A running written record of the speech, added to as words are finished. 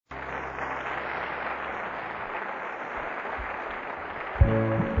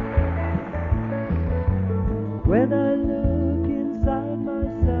When I look inside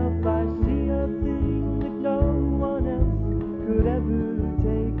myself, I see a thing that no one else could ever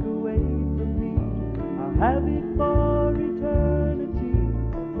take away from me. I'll have it for eternity,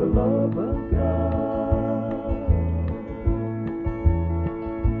 the love of God.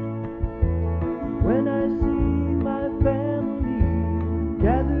 When I see my family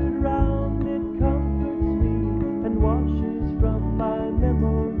gathered round, it comforts me and washes from my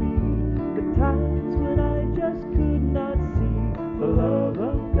memory the times when I just could not see the love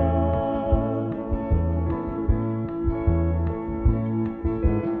of God.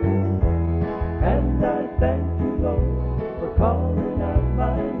 And I thank you, Lord, for calling out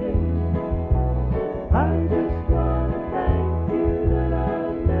my name. I just want to thank you that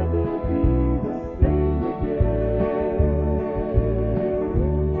I'll never be the same again.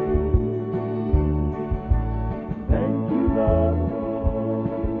 Thank you, Lord.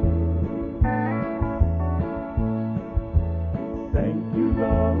 Thank you,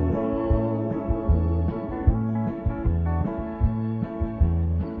 Lord.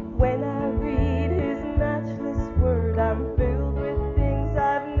 When I read His matchless word, I'm filled with things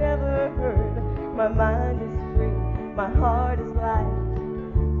I've never heard. My mind is free, my heart is light.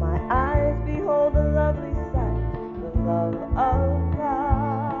 My eyes behold the lovely sight, the love of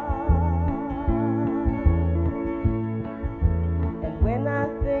God. And when I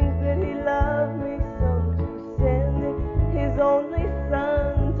think that He loved me so, to send His only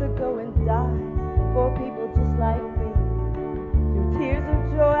Son to go and die for people just like me, through tears of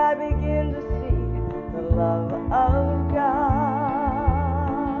joy I begin to see the love of God.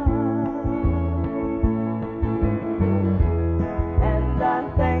 And I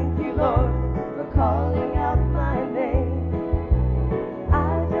thank you, Lord, for calling out my name.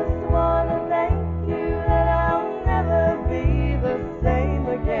 I just want to thank you that I'll never be the same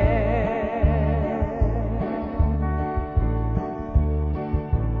again.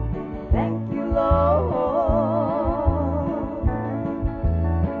 Thank you, Lord.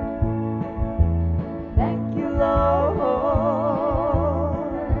 Thank you, Lord.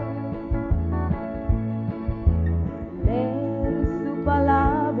 Leer su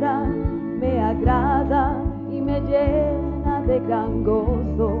palabra me agrada y me llena de gran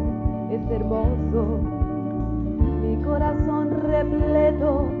gozo. Es hermoso mi corazón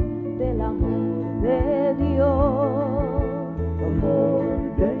repleto del amor de Dios. Amor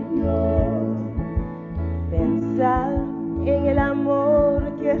de Dios. Pensar en el amor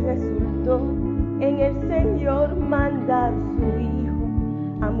que resultó en el Señor mandar su Hijo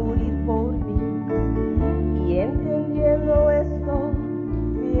a morir por mí. Y entendiendo esto,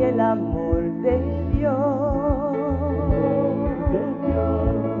 vi el amor de Dios. De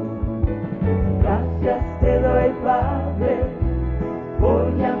Dios. Gracias te doy, Padre, por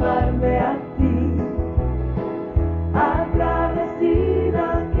llamarme a ti. Agradecida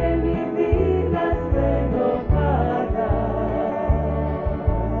que mi vida es renovada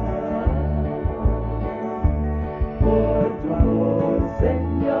por tu amor,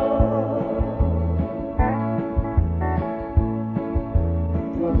 Señor.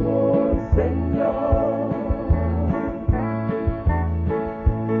 Tu amor, Señor.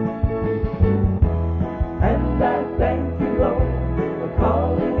 And I thank you, Lord, for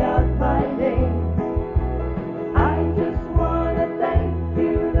calling out my name. I just want to thank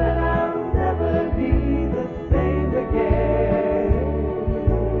you that I'll never be the same again.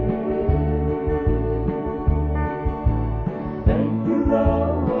 Thank you,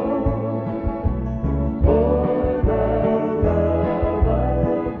 Lord, for the love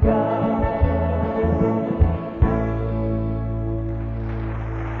of God.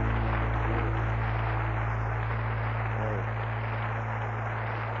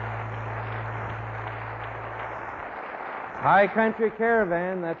 High Country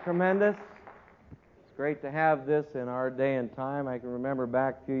Caravan, that's tremendous. It's great to have this in our day and time. I can remember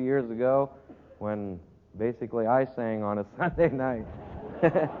back a few years ago when basically I sang on a Sunday night.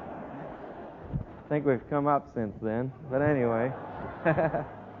 I think we've come up since then, but anyway.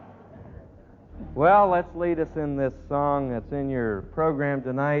 Well, let's lead us in this song that's in your program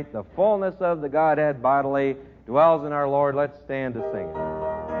tonight. The fullness of the Godhead bodily dwells in our Lord. Let's stand to sing it.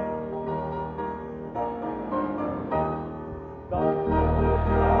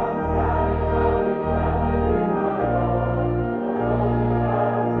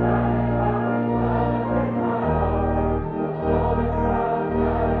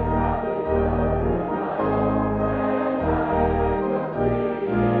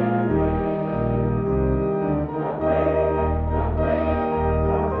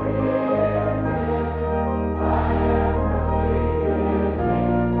 I am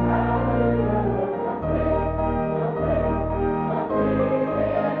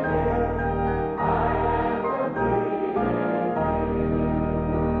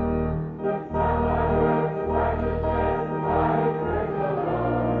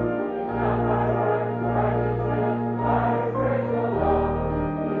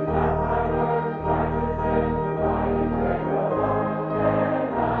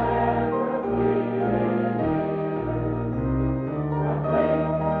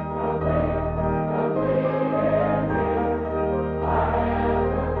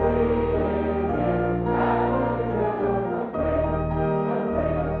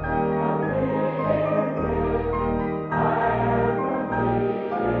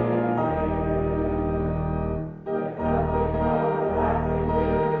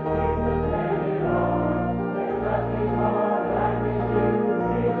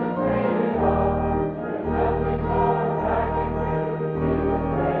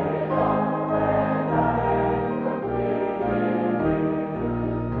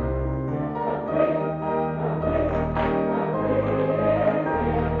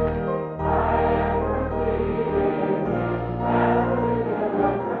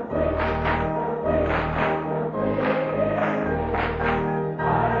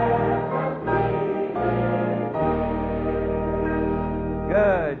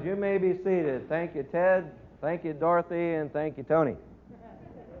Good. You may be seated. Thank you, Ted. Thank you, Dorothy, and thank you, Tony.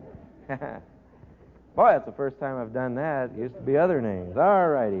 Boy, that's the first time I've done that. It used to be other names. All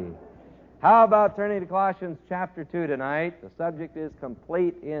righty. How about turning to Colossians chapter 2 tonight? The subject is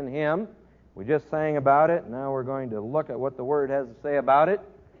complete in Him. We just sang about it. Now we're going to look at what the Word has to say about it.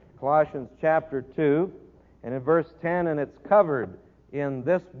 Colossians chapter 2, and in verse 10, and it's covered in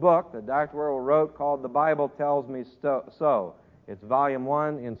this book that Dr. Worrell wrote called The Bible Tells Me So. It's volume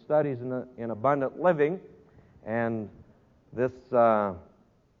 1 in Studies in Abundant Living, and this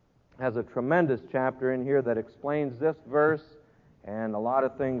has a tremendous chapter in here that explains this verse and a lot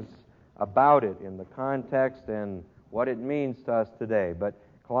of things about it in the context and what it means to us today. But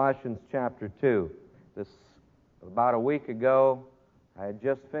Colossians chapter 2. This about a week ago, I had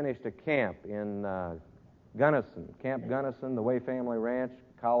just finished a camp in Gunnison, Camp Gunnison, the Way Family Ranch,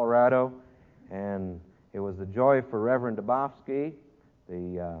 Colorado, and it was a joy for Reverend Dabofsky,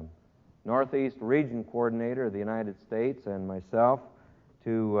 the Northeast Region Coordinator of the United States, and myself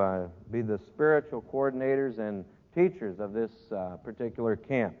to be the spiritual coordinators and teachers of this particular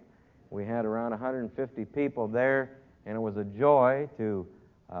camp. We had around 150 people there, and it was a joy to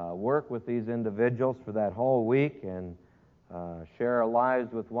work with these individuals for that whole week and share our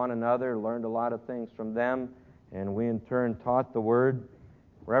lives with one another, learned a lot of things from them, and we in turn taught the Word.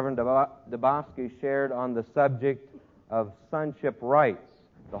 Reverend Dabofsky shared on the subject of sonship rights.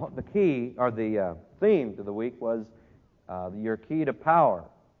 The key, or the theme to the week was your key to power.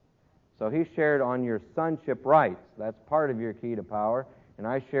 So he shared on your sonship rights. That's part of your key to power. And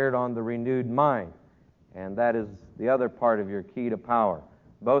I shared on the renewed mind. And that is the other part of your key to power.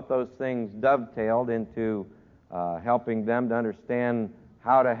 Both those things dovetailed into helping them to understand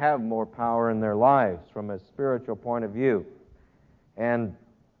how to have more power in their lives from a spiritual point of view. And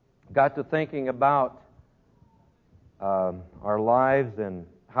got to thinking about our lives and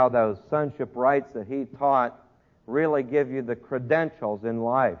how those sonship rights that he taught really give you the credentials in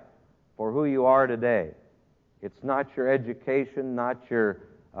life for who you are today. It's not your education, not your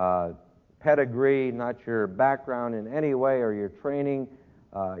pedigree, not your background in any way or your training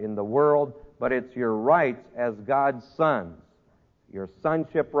in the world, but it's your rights as God's sons, your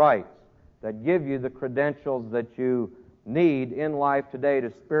sonship rights that give you the credentials that you need in life today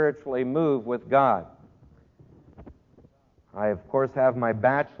to spiritually move with God. I, of course, have my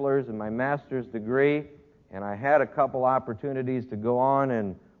bachelor's and my master's degree, and I had a couple opportunities to go on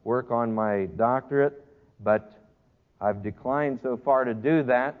and work on my doctorate, but I've declined so far to do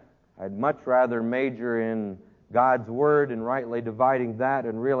that. I'd much rather major in God's Word and rightly dividing that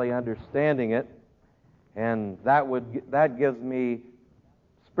and really understanding it, and that gives me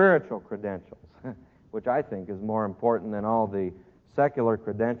spiritual credentials, which I think is more important than all the secular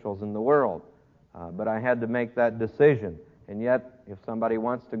credentials in the world. But I had to make that decision. And yet, if somebody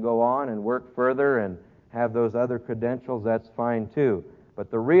wants to go on and work further and have those other credentials, that's fine too. But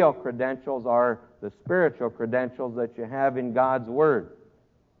the real credentials are the spiritual credentials that you have in God's Word.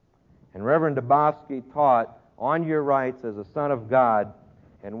 And Reverend Dabofsky taught on your rights as a son of God,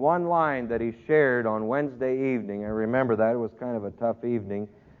 and one line that he shared on Wednesday evening, I remember that, it was kind of a tough evening,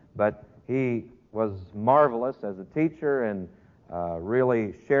 but he was marvelous as a teacher and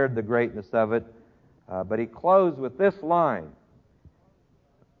really shared the greatness of it. But he closed with this line,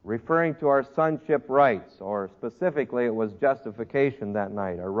 referring to our sonship rights, or specifically it was justification that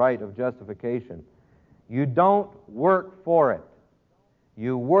night, our right of justification. You don't work for it.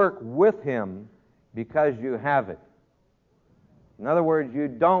 You work with Him because you have it. In other words, you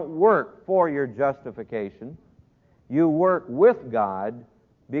don't work for your justification. You work with God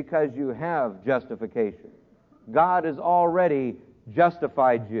because you have justification. God has already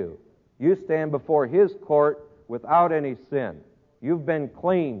justified you. You stand before His court without any sin. You've been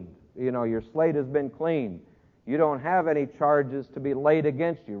cleaned. Your slate has been cleaned. You don't have any charges to be laid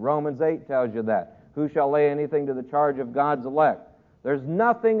against you. Romans 8 tells you that. Who shall lay anything to the charge of God's elect? There's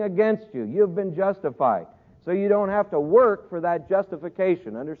nothing against you. You've been justified. So you don't have to work for that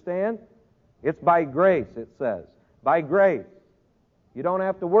justification. Understand? It's by grace, it says. By grace. You don't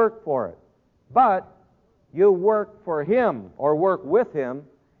have to work for it. But you work for Him or work with Him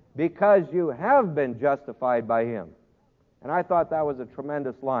because you have been justified by Him. And I thought that was a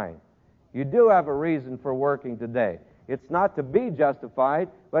tremendous line. You do have a reason for working today. It's not to be justified,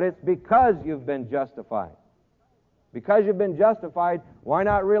 but it's because you've been justified. Because you've been justified, why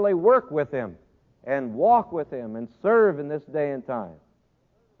not really work with Him and walk with Him and serve in this day and time?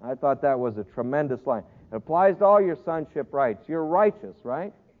 I thought that was a tremendous line. It applies to all your sonship rights. You're righteous,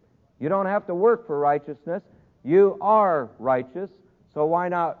 right? You don't have to work for righteousness. You are righteous, so why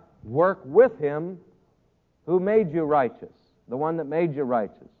not work with Him who made you righteous? the one that made you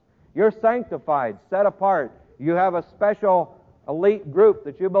righteous. You're sanctified, set apart. You have a special elite group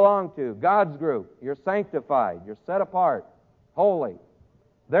that you belong to, God's group. You're sanctified. You're set apart, holy.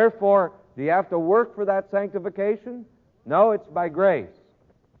 Therefore, do you have to work for that sanctification? No, it's by grace.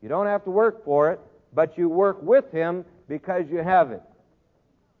 You don't have to work for it, but you work with Him because you have it.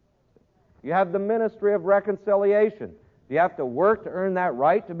 You have the ministry of reconciliation. Do you have to work to earn that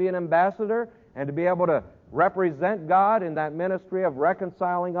right to be an ambassador and to be able to represent God in that ministry of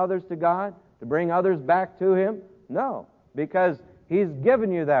reconciling others to God, to bring others back to Him? No, because He's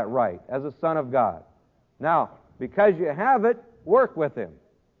given you that right as a son of God. Now, because you have it, work with Him.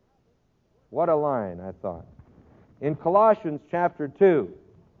 What a line, I thought. In Colossians chapter 2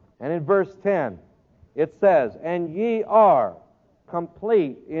 and in verse 10, it says, "And ye are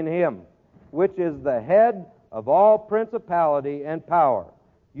complete in Him, which is the head of all principality and power."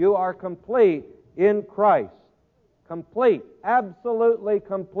 You are complete in Christ. Complete. Absolutely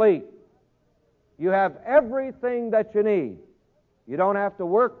complete. You have everything that you need. You don't have to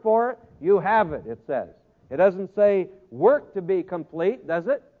work for it. You have it, it says. It doesn't say work to be complete, does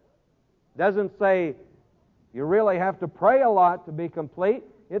it? It doesn't say you really have to pray a lot to be complete.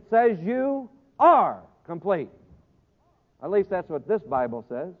 It says you are complete. At least that's what this Bible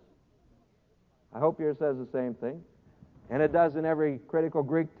says. I hope yours says the same thing. And it does in every critical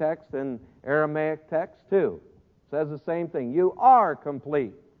Greek text and Aramaic text too. It says the same thing. You are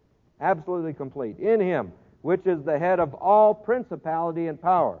complete. Absolutely complete. In Him, which is the head of all principality and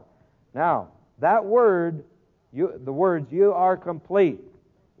power. Now, that word, the words "you are complete"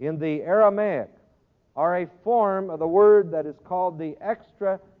 in the Aramaic are a form of the word that is called the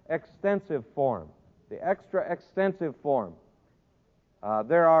extra extensive form. The extra extensive form.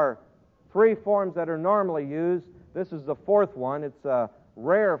 There are 3 forms that are normally used. This is the 4th one. It's a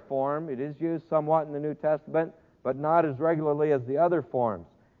rare form. It is used somewhat in the New Testament, but not as regularly as the other forms.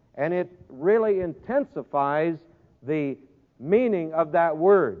 And it really intensifies the meaning of that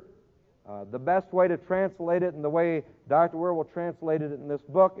word. The best way to translate it, and the way Dr. Weir will translate it in this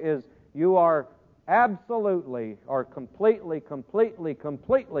book, is you are absolutely or completely complete.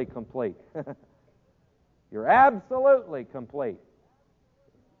 You're absolutely complete.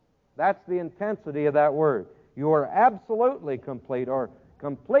 That's the intensity of that word. You are absolutely complete, or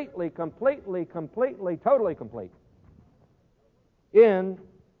completely, totally complete in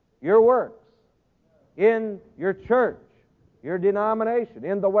your works, in your church, your denomination,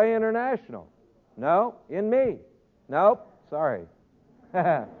 in the Way International. No, in me. Nope, sorry.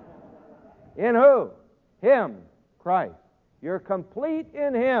 In who? Him, Christ. You're complete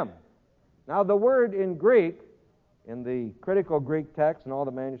in Him. Now, the word in Greek, in the critical Greek text and all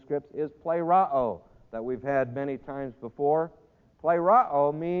the manuscripts, is plerao, that we've had many times before.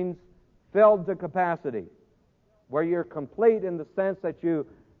 Plerao means filled to capacity, where you're complete in the sense that you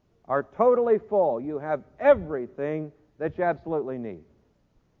are totally full. You have everything that you absolutely need.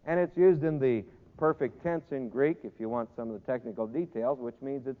 And it's used in the perfect tense in Greek, if you want some of the technical details, which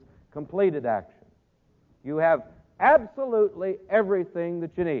means it's completed action. You have absolutely everything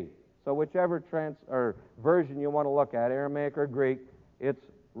that you need. So whichever version you want to look at, Aramaic or Greek, it's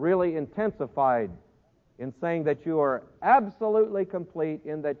really intensified in saying that you are absolutely complete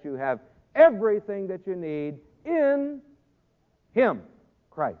in that you have everything that you need in Him,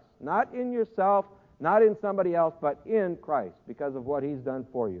 Christ. Not in yourself, not in somebody else, but in Christ because of what He's done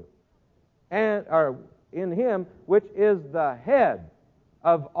for you. Or in Him, which is the head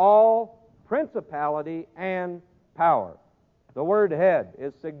of all principality and power. The word head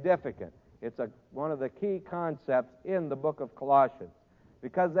is significant. It's one of the key concepts in the book of Colossians,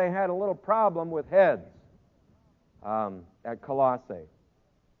 because they had a little problem with heads at Colossae.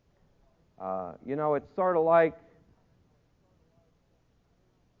 It's sort of like,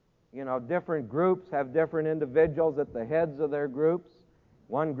 different groups have different individuals at the heads of their groups.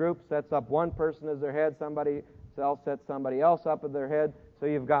 One group sets up one person as their head, somebody else sets somebody else up as their head, so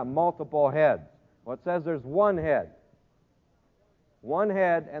you've got multiple heads. Well, it says there's one head. One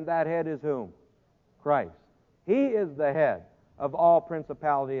head, and that head is whom? Christ. He is the head of all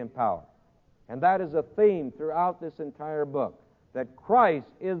principality and power. And that is a theme throughout this entire book, that Christ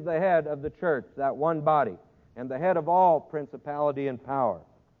is the head of the church, that one body, and the head of all principality and power.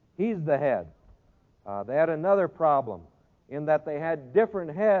 He's the head. They had another problem in that they had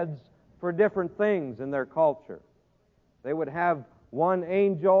different heads for different things in their culture. They would have one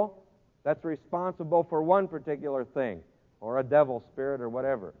angel that's responsible for one particular thing, or a devil spirit or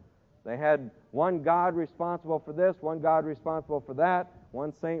whatever. They had one God responsible for this, one God responsible for that,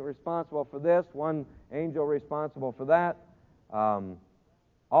 one saint responsible for this, one angel responsible for that.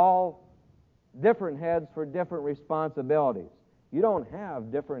 All different heads for different responsibilities. You don't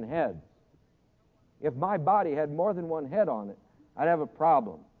have different heads. If my body had more than one head on it, I'd have a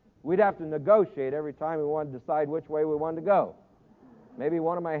problem. We'd have to negotiate every time we wanted to decide which way we wanted to go. Maybe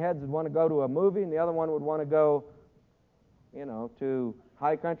one of my heads would want to go to a movie, and the other one would want to go, to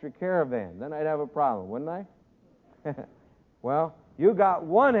High Country Caravan. Then I'd have a problem, wouldn't I? Well, you got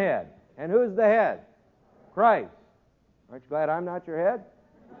one head. And who's the head? Christ. Aren't you glad I'm not your head?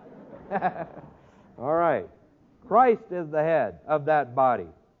 All right. Christ is the head of that body.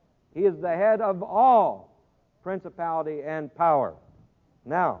 He is the head of all principality and power.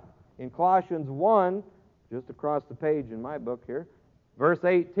 Now, in Colossians 1, just across the page in my book here, verse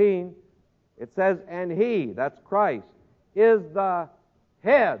 18, it says, and He, that's Christ, is the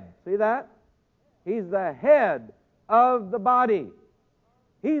head. See that? He's the head of the body.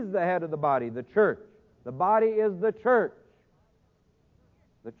 He's the head of the body, the church. The body is the church.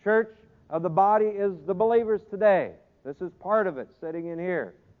 The church of the body is the believers today. This is part of it, sitting in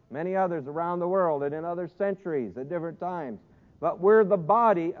here. Many others around the world and in other centuries at different times. But we're the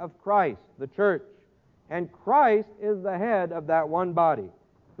body of Christ, the church. And Christ is the head of that one body,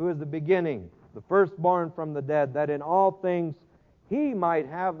 who is the beginning, the firstborn from the dead, that in all things He might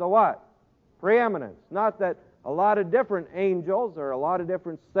have the what? Preeminence. Not that a lot of different angels or a lot of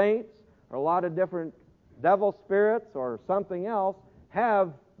different saints or a lot of different devil spirits or something else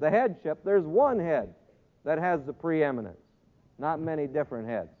have the headship. There's one head that has the preeminence, not many different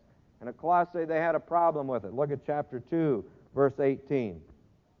heads. And at Colossae, they had a problem with it. Look at chapter 2, verse 18.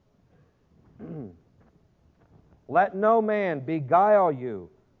 Let no man beguile you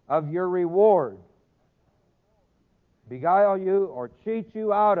of your reward. Beguile you or cheat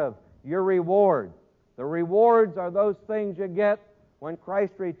you out of your reward. The rewards are those things you get when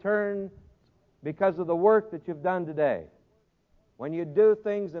Christ returns because of the work that you've done today. When you do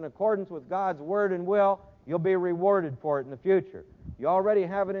things in accordance with God's word and will, you'll be rewarded for it in the future. You already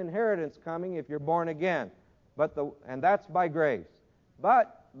have an inheritance coming if you're born again, and that's by grace.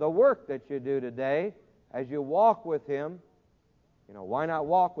 But the work that you do today, as you walk with Him, why not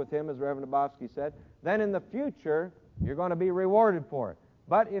walk with Him, as Reverend Abofsky said, then in the future, you're going to be rewarded for it.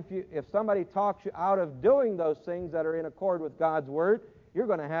 But if somebody talks you out of doing those things that are in accord with God's word, you're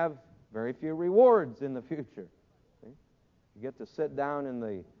going to have very few rewards in the future. See? You get to sit down in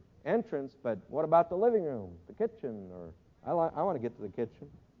the entrance, but what about the living room, the kitchen? Or I want to get to the kitchen.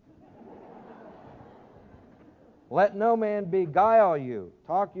 Let no man beguile you,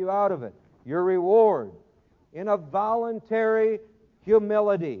 talk you out of it, your reward, in a voluntary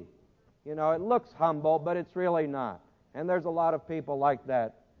humility. It looks humble, but it's really not. And there's a lot of people like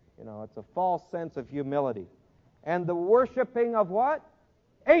that. It's a false sense of humility. And the worshiping of what?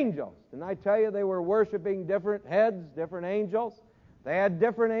 Angels. Didn't I tell you they were worshiping different heads, different angels? They had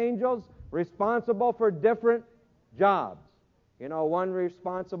different angels responsible for different jobs. One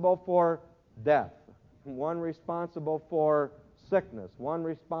responsible for death, one responsible for sickness, one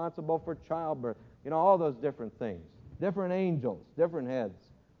responsible for childbirth. All those different things. Different angels, different heads.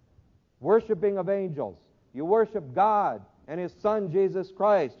 Worshiping of angels. You worship God and His Son, Jesus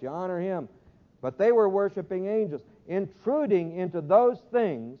Christ. You honor Him. But they were worshiping angels, intruding into those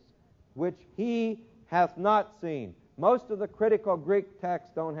things which He hath not seen. Most of the critical Greek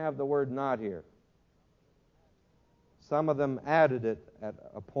texts don't have the word not here. Some of them added it at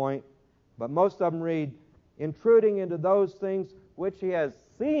a point, but most of them read, intruding into those things which He has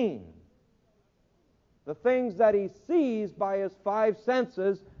seen. The things that He sees by His five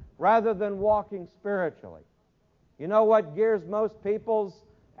senses rather than walking spiritually. You know what gears most people's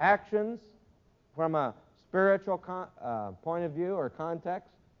actions from a spiritual point of view or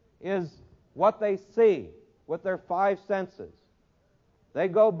context? Is what they see with their five senses. They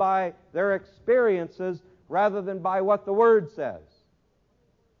go by their experiences rather than by what the Word says.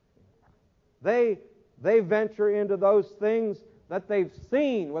 They venture into those things that they've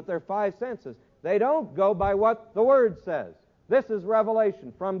seen with their five senses. They don't go by what the Word says. This is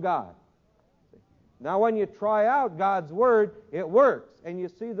revelation from God. Now, when you try out God's Word, it works, and you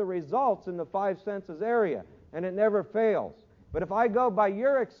see the results in the five senses area, and it never fails. But if I go by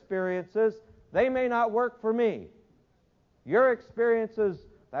your experiences, they may not work for me. Your experiences,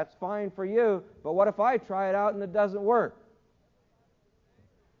 that's fine for you, but what if I try it out and it doesn't work?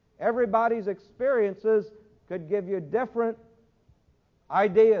 Everybody's experiences could give you different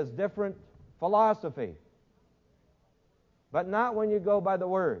ideas, different philosophy, but not when you go by the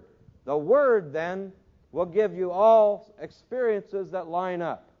Word. The Word, then, will give you all experiences that line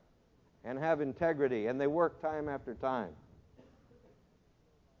up and have integrity, and they work time after time.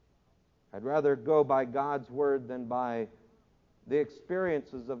 I'd rather go by God's Word than by the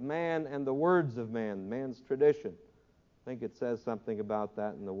experiences of man and the words of man, man's tradition. I think it says something about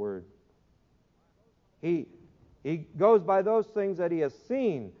that in the Word. He goes by those things that he has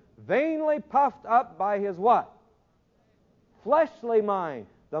seen, vainly puffed up by his what? Fleshly mind,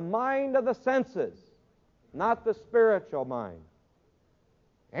 the mind of the senses, not the spiritual mind.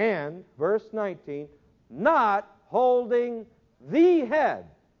 And, verse 19, not holding the head.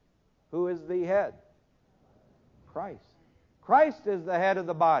 Who is the head? Christ. Christ is the head of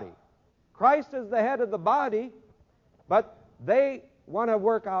the body. Christ is the head of the body, but they want to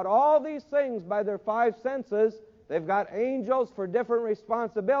work out all these things by their five senses. They've got angels for different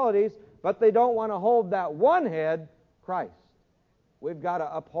responsibilities, but they don't want to hold that one head, Christ. We've got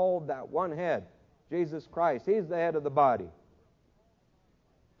to uphold that one head, Jesus Christ. He's the head of the body,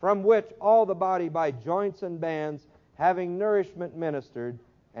 from which all the body by joints and bands, having nourishment ministered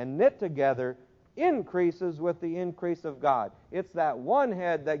and knit together, increases with the increase of God. It's that one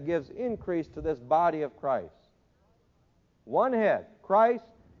head that gives increase to this body of Christ. One head, Christ,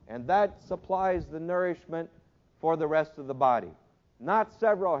 and that supplies the nourishment for the rest of the body. Not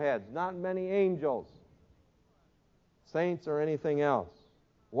several heads, not many angels, saints, or anything else.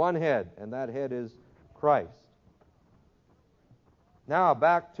 One head, and that head is Christ. Now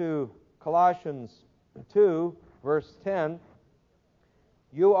back to Colossians 2, verse 10.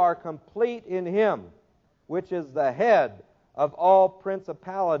 You are complete in Him, which is the head of all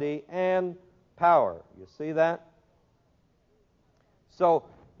principality and power. You see that? So,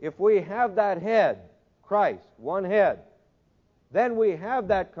 if we have that head, Christ, one head, then we have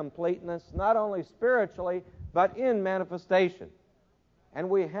that completeness not only spiritually, but in manifestation. And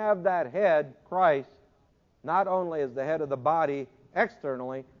we have that head, Christ, not only as the head of the body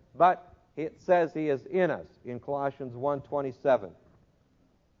externally, but it says He is in us in Colossians 1:27.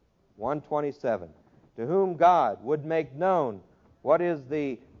 1:27. To whom God would make known what is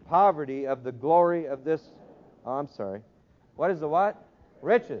the poverty of the glory of this... What is the what?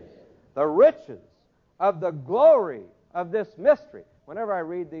 Riches. The riches of the glory of this mystery. Whenever I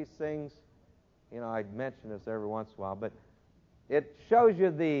read these things, I mention this every once in a while, but it shows you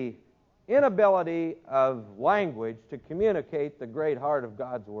the inability of language to communicate the great heart of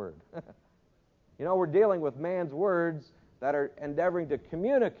God's Word. We're dealing with man's words that are endeavoring to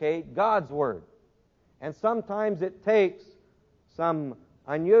communicate God's Word. And sometimes it takes some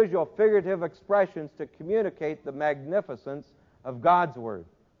unusual figurative expressions to communicate the magnificence of God's Word.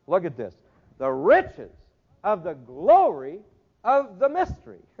 Look at this. The riches of the glory of the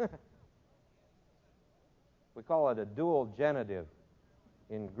mystery. We call it a dual genitive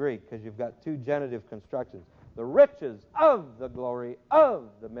in Greek because you've got two genitive constructions. The riches of the glory of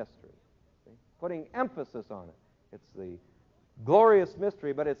the mystery. See? Putting emphasis on it. It's the glorious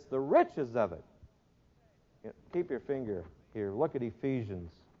mystery, but it's the riches of it. Keep your finger here. Look at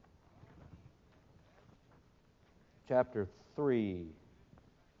Ephesians chapter 3,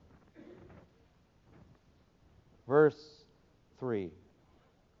 verse 3.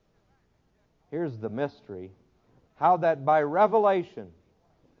 Here's the mystery. How that by revelation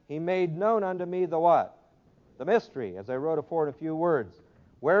He made known unto me the what? The mystery, as I wrote afore in a few words.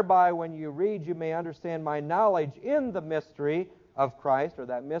 Whereby when you read you may understand my knowledge in the mystery of Christ, or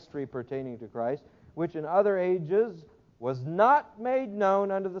that mystery pertaining to Christ, which in other ages was not made known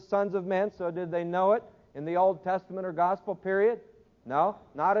unto the sons of men. So did they know it in the Old Testament or Gospel period? No,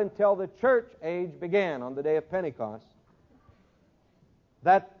 not until the church age began on the day of Pentecost.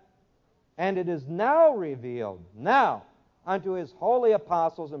 And it is now revealed, now, unto His holy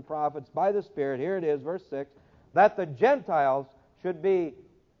apostles and prophets by the Spirit, here it is, verse 6, that the Gentiles should be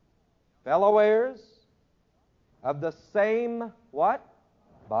fellow heirs of the same, what?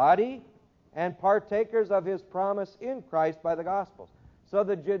 Body, and partakers of His promise in Christ by the Gospels. So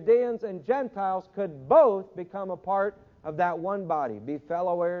the Judeans and Gentiles could both become a part of that one body, be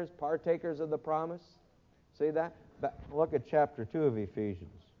fellow heirs, partakers of the promise. See that? But look at chapter 2 of Ephesians.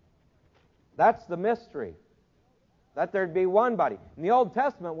 That's the mystery, that there'd be one body. In the Old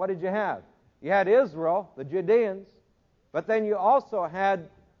Testament, what did you have? You had Israel, the Judeans, but then you also had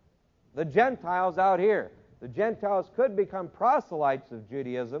the Gentiles out here. The Gentiles could become proselytes of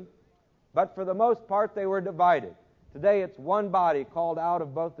Judaism, but for the most part they were divided. Today it's one body called out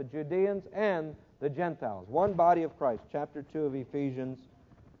of both the Judeans and the Gentiles. One body of Christ. Chapter 2 of Ephesians,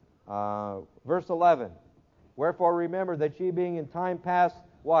 verse 11. Wherefore remember that ye being in time past,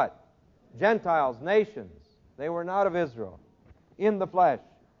 what? Gentiles, nations, they were not of Israel, in the flesh,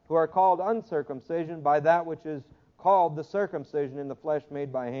 who are called uncircumcision by that which is called the circumcision in the flesh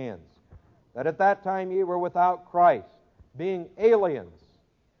made by hands. That at that time ye were without Christ, being aliens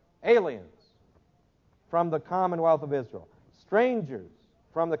from the commonwealth of Israel, strangers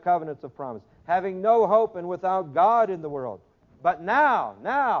from the covenants of promise, having no hope and without God in the world. But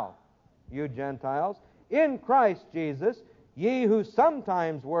now, you Gentiles, in Christ Jesus, ye who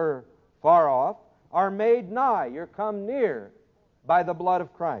sometimes were far off, are made nigh, you're come near, by the blood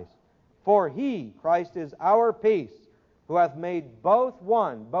of Christ. For He, Christ, is our peace, who hath made both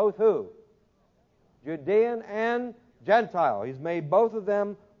one, both who? Judean and Gentile. He's made both of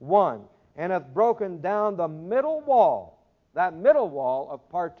them one, and hath broken down the middle wall, that middle wall of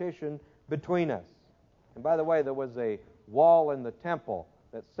partition between us. And by the way, there was a wall in the temple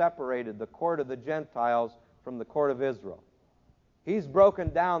that separated the court of the Gentiles from the court of Israel. He's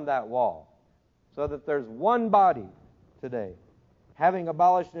broken down that wall so that there's one body today, having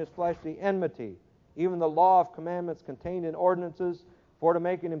abolished in His flesh the enmity, even the law of commandments contained in ordinances, for to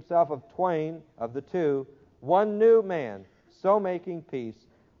make in Himself of twain, of the two, one new man, so making peace,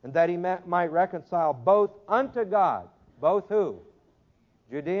 and that He might reconcile both unto God, both who?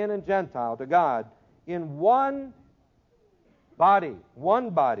 Judean and Gentile, to God, in one body,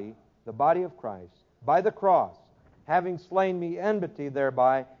 the body of Christ, by the cross, having slain me enmity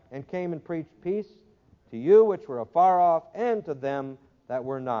thereby, and came and preached peace to you which were afar off, and to them that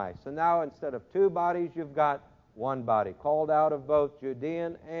were nigh. So now instead of two bodies, you've got one body, called out of both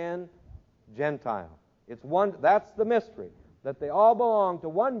Judean and Gentile. It's one. That's the mystery, that they all belong to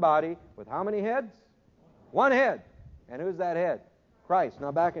one body with how many heads? One head. And who's that head? Christ.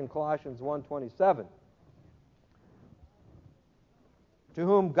 Now back in Colossians 1:27, to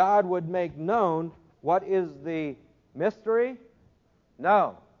whom God would make known what is the mystery?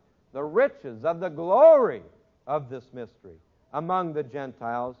 No, the riches of the glory of this mystery among the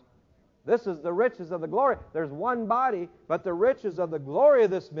Gentiles. This is the riches of the glory. There's one body, but the riches of the glory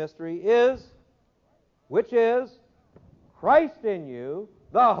of this mystery is, which is Christ in you,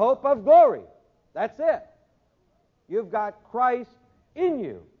 the hope of glory. That's it. You've got Christ in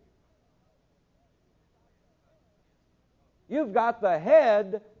you. You've got the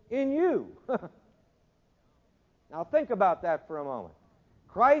head in you. Now think about that for a moment.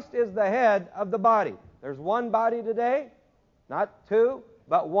 Christ is the head of the body. There's one body today, not two,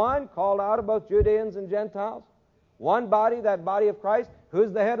 but one, called out of both Judeans and Gentiles. One body, that body of Christ.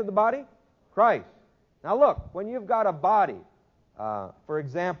 Who's the head of the body? Christ. Now look, when you've got a body, for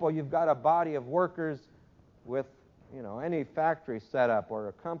example, you've got a body of workers with, any factory setup or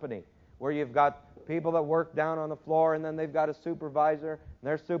a company where you've got people that work down on the floor, and then they've got a supervisor, and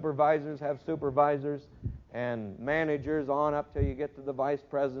their supervisors have supervisors and managers on up till you get to the vice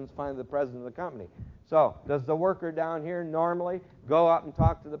presidents, finally the president of the company. So, does the worker down here normally go up and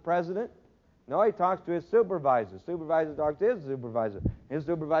talk to the president? No, he talks to his supervisor. Supervisor talks to his supervisor. His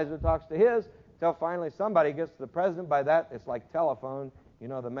supervisor talks to his, till finally somebody gets to the president. By that, it's like telephone.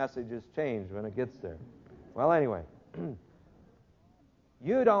 The message is changed when it gets there. Well, anyway,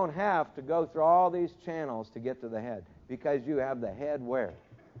 you don't have to go through all these channels to get to the head, because you have the head where?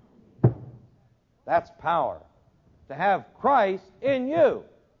 That's power. To have Christ in you,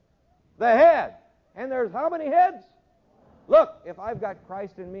 the head. And there's how many heads? Look, if I've got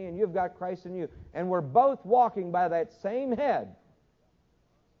Christ in me and you've got Christ in you, and we're both walking by that same head,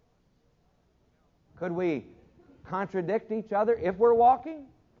 could we contradict each other if we're walking?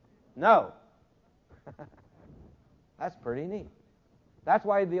 No. That's pretty neat. That's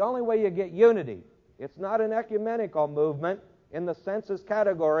why the only way you get unity, it's not an ecumenical movement in the census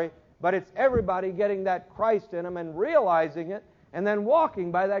category, but it's everybody getting that Christ in them and realizing it, and then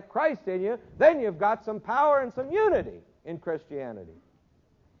walking by that Christ in you. Then you've got some power and some unity in Christianity.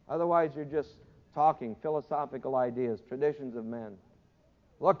 Otherwise, you're just talking philosophical ideas, traditions of men.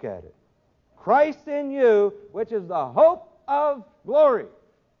 Look at it. Christ in you, which is the hope of glory.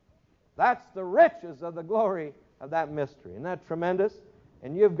 That's the riches of the glory of that mystery. Isn't that tremendous?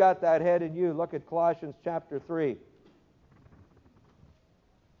 And you've got that head in you. Look at Colossians chapter 3.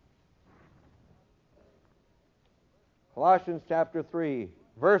 Colossians chapter 3,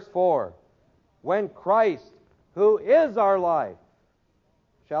 verse 4. When Christ, who is our life,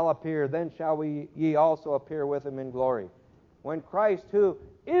 shall appear, then shall ye also appear with Him in glory. When Christ, who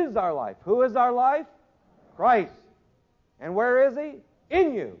is our life. Who is our life? Christ. And where is He?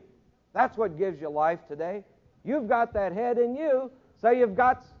 In you. That's what gives you life today. You've got that head in you, so you've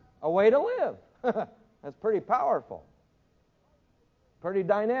got a way to live. That's pretty powerful. Pretty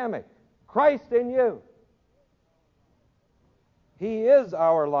dynamic. Christ in you. He is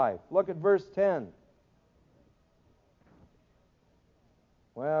our life. Look at verse 10.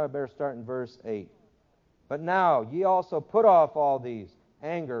 Well, I better start in verse 8. But now ye also put off all these: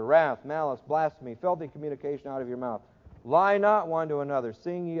 anger, wrath, malice, blasphemy, filthy communication out of your mouth. Lie not one to another,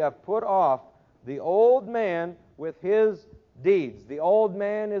 seeing ye have put off the old man with his deeds. The old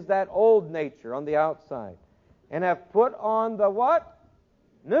man is that old nature on the outside. And have put on the what?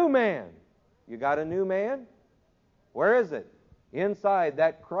 New man. You got a new man? Where is it? Inside,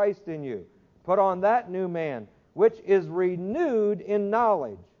 that Christ in you. Put on that new man, which is renewed in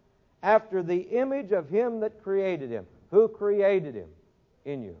knowledge, after the image of Him that created him. Who created him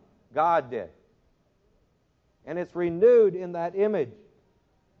in you? God did. And it's renewed in that image.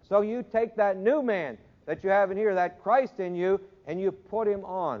 So you take that new man that you have in here, that Christ in you, and you put Him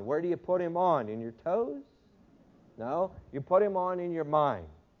on. Where do you put Him on? In your toes? No. You put Him on in your mind.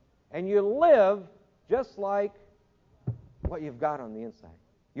 And you live just like what you've got on the inside.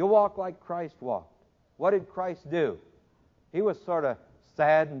 You walk like Christ walked. What did Christ do? He was sort of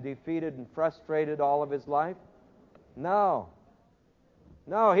sad and defeated and frustrated all of His life? No.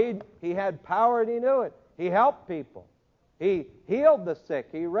 No, he had power and He knew it. He helped people. He healed the sick.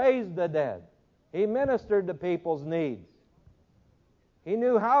 He raised the dead. He ministered to people's needs. He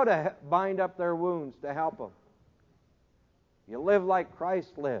knew how to bind up their wounds to help them. You live like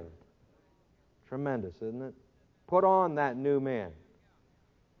Christ lived. Tremendous, isn't it? Put on that new man,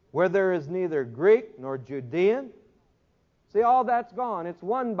 where there is neither Greek nor Judean. See, all that's gone. It's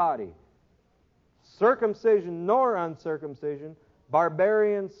one body. Circumcision nor uncircumcision,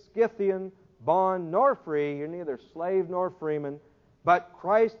 barbarian, Scythian, bond nor free. You're neither slave nor freeman, but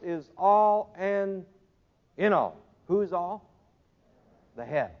Christ is all and in all. Who's all? The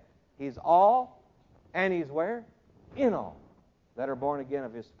head. He's all, and He's where? In all that are born again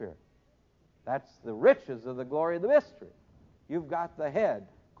of His Spirit. That's the riches of the glory of the mystery. You've got the head,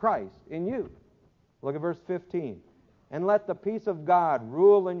 Christ, in you. Look at verse 15. And let the peace of God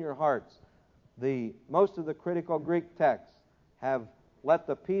rule in your hearts. Most of the critical Greek texts have let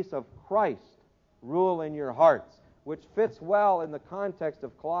the peace of Christ rule in your hearts, which fits well in the context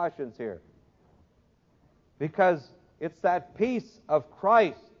of Colossians here. Because it's that peace of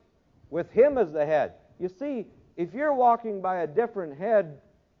Christ with Him as the head. You see, if you're walking by a different head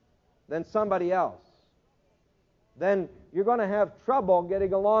than somebody else, then you're going to have trouble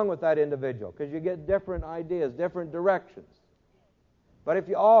getting along with that individual because you get different ideas, different directions. But if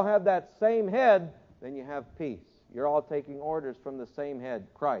you all have that same head, then you have peace. You're all taking orders from the same head,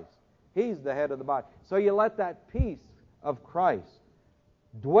 Christ. He's the head of the body. So you let that peace of Christ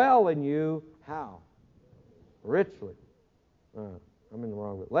dwell in you, how? Richly. I'm in the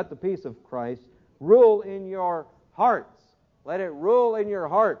wrong way. Let the peace of Christ rule in your hearts. Let it rule in your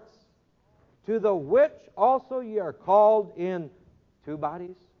hearts. To the which also ye are called in 2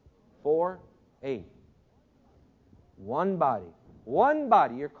 bodies, 4, 8. One body. One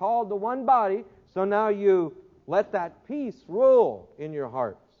body. You're called to one body, so now you let that peace rule in your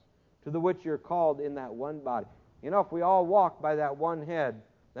hearts, to the which you're called in that one body. You know, if we all walk by that one head,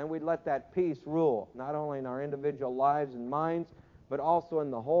 then we'd let that peace rule, not only in our individual lives and minds, but also in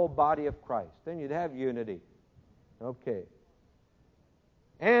the whole body of Christ. Then you'd have unity. Okay.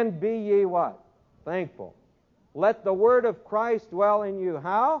 And be ye what? Thankful. Let the word of Christ dwell in you.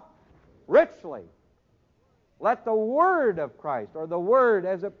 How? Richly. Let the word of Christ, or the word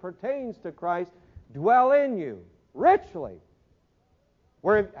as it pertains to Christ, dwell in you. Richly.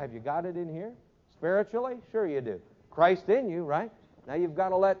 Where have you got it in here? Spiritually? Sure you do. Christ in you, right? Now you've got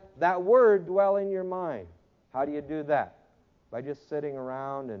to let that word dwell in your mind. How do you do that? By just sitting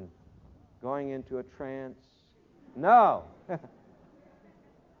around and going into a trance? No.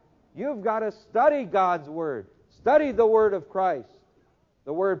 You've got to study God's Word. Study the Word of Christ,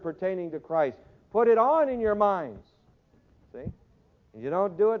 the Word pertaining to Christ. Put it on in your minds. See? You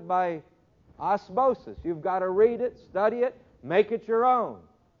don't do it by osmosis. You've got to read it, study it, make it your own.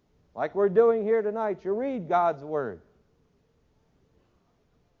 Like we're doing here tonight, you read God's Word.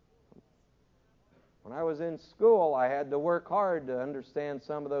 When I was in school, I had to work hard to understand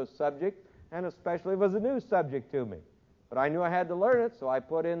some of those subjects, and especially if it was a new subject to me. But I knew I had to learn it, so I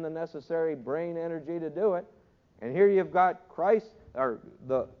put in the necessary brain energy to do it. And here you've got Christ, or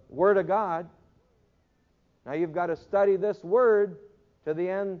the Word of God. Now you've got to study this Word to the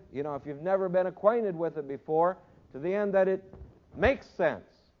end, you know, if you've never been acquainted with it before, to the end that it makes sense.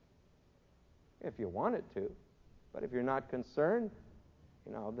 If you want it to. But if you're not concerned,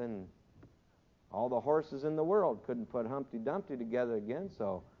 you know, then all the horses in the world couldn't put Humpty Dumpty together again,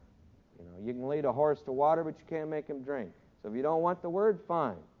 so, you know, you can lead a horse to water, but you can't make him drink. So if you don't want the Word,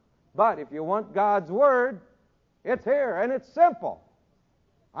 fine. But if you want God's Word, it's here, and it's simple.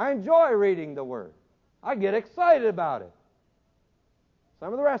 I enjoy reading the Word. I get excited about it.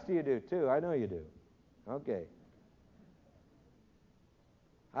 Some of the rest of you do, too. I know you do. Okay.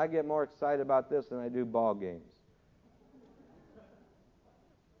 I get more excited about this than I do ball games.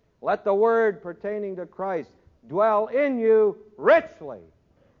 Let the word pertaining to Christ dwell in you richly.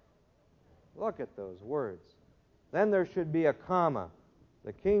 Look at those words. Then there should be a comma.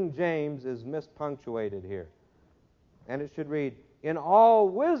 The King James is mispunctuated here. And it should read, in all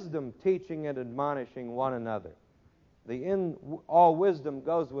wisdom teaching and admonishing one another. The in all wisdom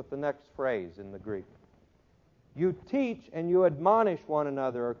goes with the next phrase in the Greek. You teach and you admonish one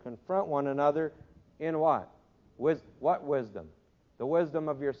another or confront one another in what? What wisdom? The wisdom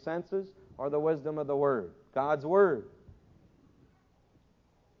of your senses or the wisdom of the Word? God's Word.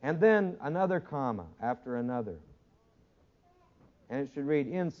 And then another comma after another. And it should read,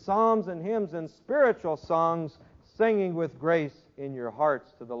 in psalms and hymns and spiritual songs, singing with grace in your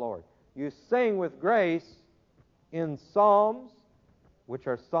hearts to the Lord. You sing with grace in psalms, which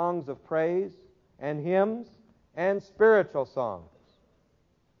are songs of praise, and hymns, and spiritual songs.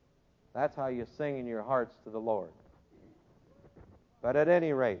 That's how you sing in your hearts to the Lord. But at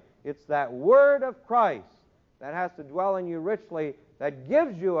any rate, it's that Word of Christ that has to dwell in you richly that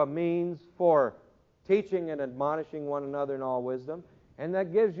gives you a means for teaching and admonishing one another in all wisdom, and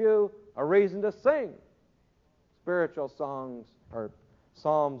that gives you a reason to sing spiritual songs, or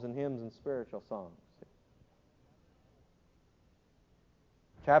psalms and hymns and spiritual songs.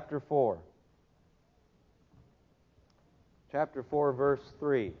 Chapter 4. Chapter 4, verse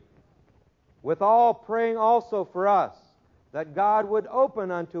 3. With all praying also for us, that God would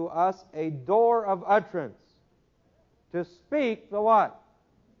open unto us a door of utterance, to speak the what?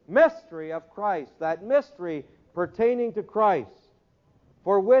 Mystery of Christ, that mystery pertaining to Christ,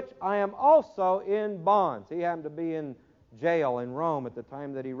 for which I am also in bonds. He happened to be in jail in Rome at the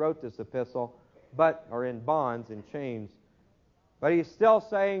time that he wrote this epistle, or in bonds, in chains. But he's still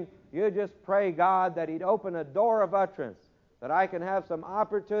saying, you just pray God that He'd open a door of utterance, that I can have some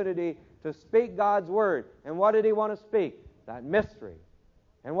opportunity to speak God's Word. And what did he want to speak? That mystery.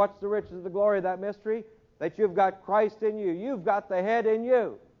 And what's the riches of the glory of that mystery? That you've got Christ in you. You've got the head in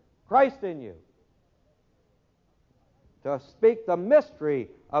you. Christ in you. To speak the mystery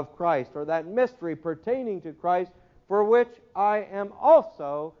of Christ, or that mystery pertaining to Christ, for which I am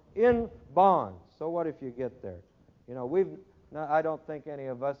also in bonds. So what if you get there? You know, I don't think any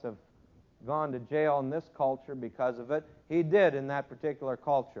of us have gone to jail in this culture because of it. He did in that particular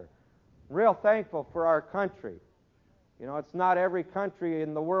culture. Real thankful for our country. You know, it's not every country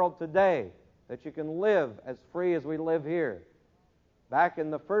in the world today that you can live as free as we live here. Back in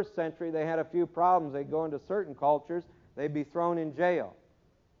the first century, they had a few problems. They'd go into certain cultures, they'd be thrown in jail.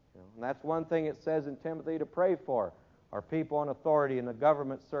 You know, and that's one thing it says in Timothy to pray for, our people in authority in the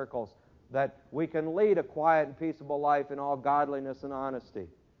government circles, that we can lead a quiet and peaceable life in all godliness and honesty.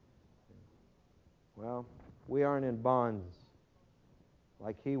 Well, we aren't in bonds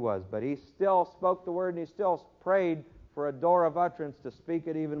like he was, but he still spoke the word and he still prayed for a door of utterance to speak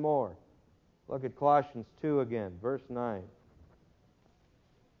it even more. Look at Colossians 2 again, verse 9.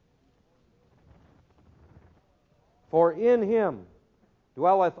 For in Him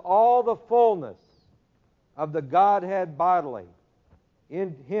dwelleth all the fullness of the Godhead bodily.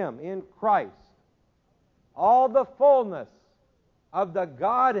 In Him, in Christ, all the fullness of the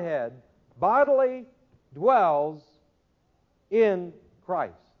Godhead bodily dwells in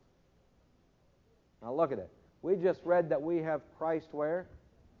Christ. Now look at it. We just read that we have Christ where?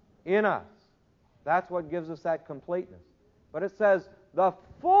 In us. That's what gives us that completeness. But it says the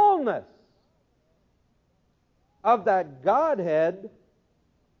fullness of that Godhead.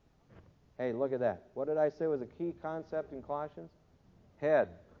 Hey, look at that. What did I say was a key concept in Colossians? Head.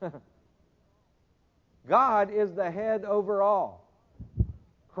 God is the head over all.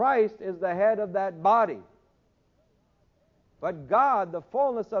 Christ is the head of that body. But God, the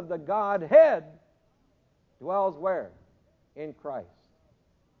fullness of the Godhead, dwells where? In Christ.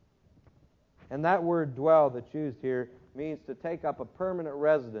 And that word dwell that's used here means to take up a permanent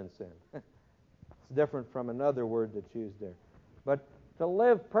residence in. It's different from another word that's used there. But to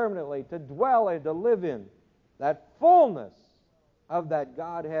live permanently, to dwell in, to live in, that fullness of that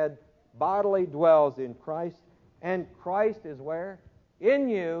Godhead bodily dwells in Christ. And Christ is where? In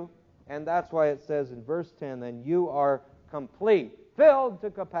you. And that's why it says in verse 10, then you are complete, filled to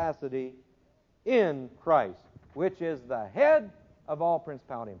capacity in Christ, which is the head of all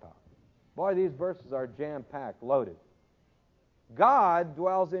principality and power. Boy, these verses are jam-packed, loaded. God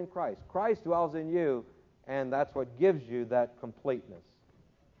dwells in Christ. Christ dwells in you, and that's what gives you that completeness.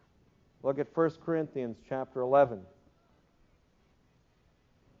 Look at 1 Corinthians chapter 11.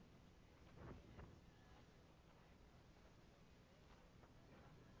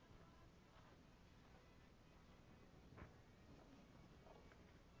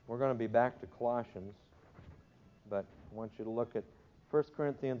 We're going to be back to Colossians, but I want you to look at 1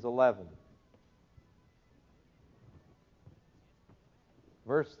 Corinthians 11.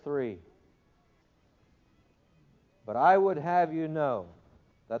 Verse 3. But I would have you know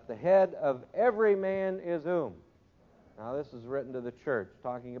that the head of every man is whom? Now this is written to the church,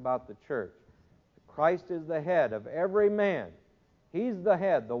 talking about the church. Christ is the head of every man. He's the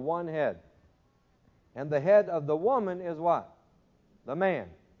head, the one head. And the head of the woman is what? The man,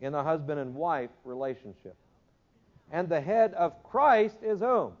 in a husband and wife relationship. And the head of Christ is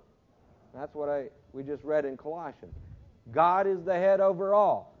whom? That's what we just read in Colossians. God is the head over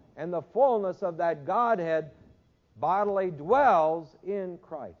all. And the fullness of that Godhead bodily dwells in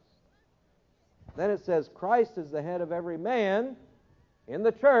Christ. Then it says Christ is the head of every man in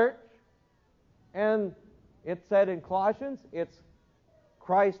the church. And it said in Colossians, it's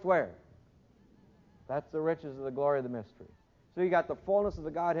Christ where? That's the riches of the glory of the mystery. So you got the fullness of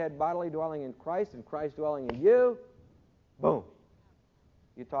the Godhead bodily dwelling in Christ and Christ dwelling in you. Boom.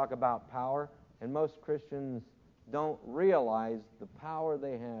 You talk about power, and most Christians don't realize the power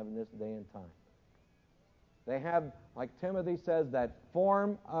they have in this day and time. They have, like Timothy says, that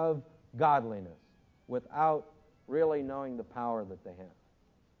form of godliness without really knowing the power that they have.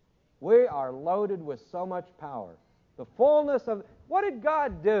 We are loaded with so much power. The fullness of... What did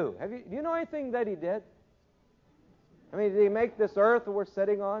God do? Do you know anything that He did? I mean, did He make this earth that we're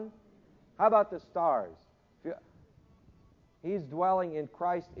sitting on? How about the stars? He's dwelling in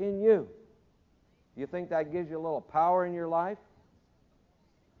Christ in you. You think that gives you a little power in your life?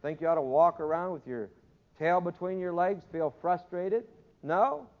 Think you ought to walk around with your tail between your legs, feel frustrated?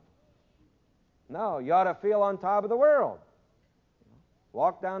 No. No, you ought to feel on top of the world.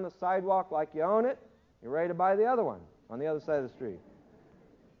 Walk down the sidewalk like you own it. You're ready to buy the other one on the other side of the street.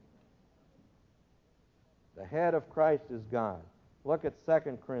 The head of Christ is God. Look at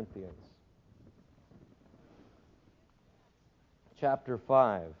 2 Corinthians. Chapter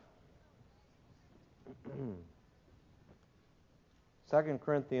 5. 2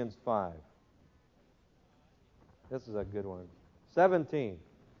 Corinthians 5. This is a good one. 17.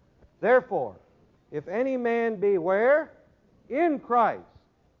 Therefore, if any man be where? In Christ.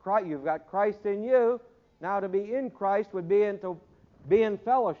 You've got Christ in you. Now to be in Christ would be to be in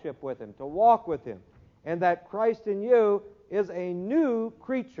fellowship with Him, to walk with Him. And that Christ in you is a new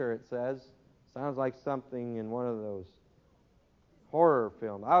creature, it says. Sounds like something in one of those horror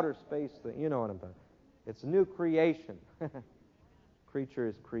films, outer space, you know what I'm talking about. It's a new creation. Creature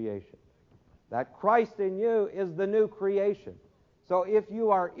is creation. That Christ in you is the new creation. So if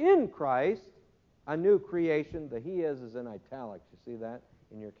you are in Christ, a new creation, the He is in italics. You see that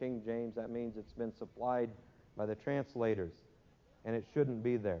in your King James? That means it's been supplied by the translators, and it shouldn't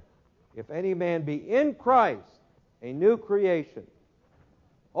be there. If any man be in Christ, a new creation,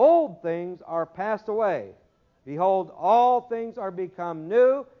 old things are passed away. Behold, all things are become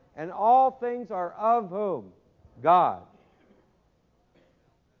new, and all things are of whom? God.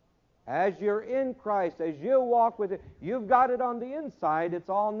 As you're in Christ, as you walk with it, you've got it on the inside. It's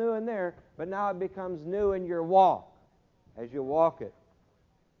all new in there, but now it becomes new in your walk as you walk it.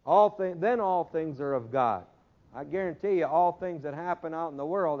 Then all things are of God. I guarantee you, all things that happen out in the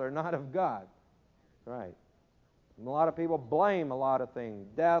world are not of God. Right. And a lot of people blame a lot of things,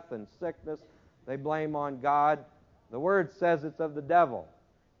 death and sickness. They blame on God. The Word says it's of the devil.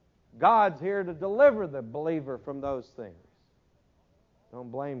 God's here to deliver the believer from those things.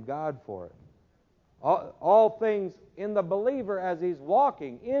 Don't blame God for it. All things in the believer as he's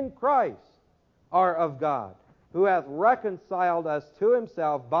walking in Christ are of God, who hath reconciled us to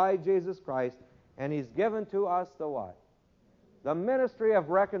Himself by Jesus Christ, and He's given to us the what? The ministry of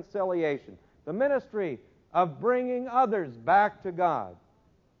reconciliation. The ministry of bringing others back to God.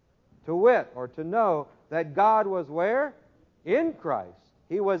 To wit, or to know, that God was where? In Christ.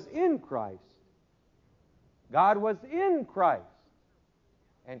 He was in Christ. God was in Christ.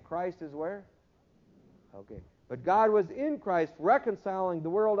 And Christ is where? Okay. But God was in Christ, reconciling the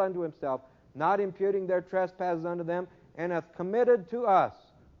world unto Himself, not imputing their trespasses unto them, and hath committed to us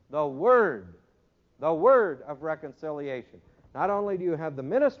the word of reconciliation. Not only do you have the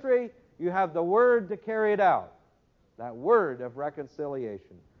ministry, you have the word to carry it out. That word of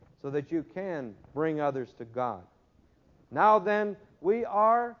reconciliation, so that you can bring others to God. Now then, we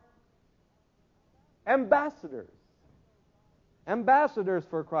are ambassadors. Ambassadors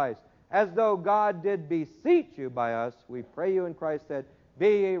for Christ. As though God did beseech you by us, we pray you in Christ that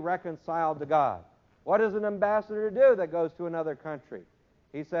be ye reconciled to God. What does an ambassador do that goes to another country?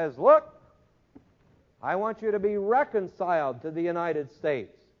 He says, look, I want you to be reconciled to the United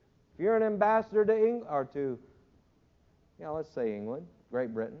States. If you're an ambassador to England, or to, let's say England,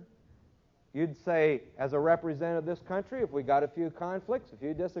 Great Britain, you'd say, as a representative of this country, if we got a few conflicts, a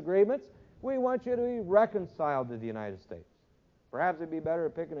few disagreements, we want you to be reconciled to the United States. Perhaps it'd be better to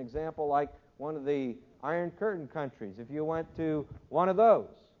pick an example like one of the Iron Curtain countries. If you went to one of those,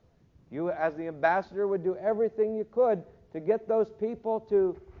 you as the ambassador would do everything you could to get those people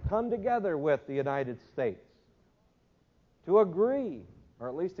to come together with the United States, to agree, or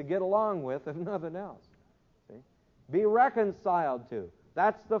at least to get along with, if nothing else. See? Be reconciled to.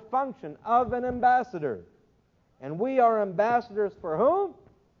 That's the function of an ambassador. And we are ambassadors for whom?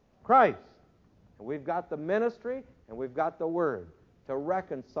 Christ. And we've got the ministry and we've got the word to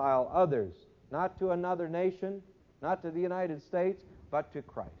reconcile others, not to another nation, not to the United States, but to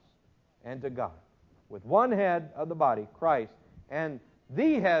Christ and to God. With one head of the body, Christ, and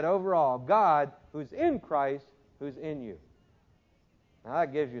the head overall, God, who's in Christ, who's in you. Now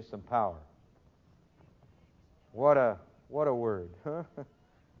that gives you some power. What a word, huh?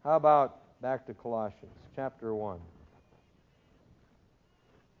 How about back to Colossians chapter 1.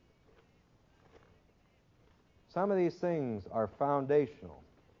 Some of these things are foundational,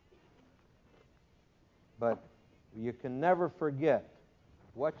 but you can never forget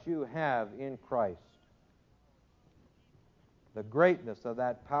what you have in Christ. The greatness of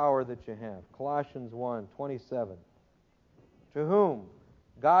that power that you have. Colossians 1:27. To whom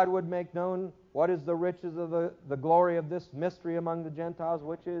God would make known what is the riches of the glory of this mystery among the Gentiles,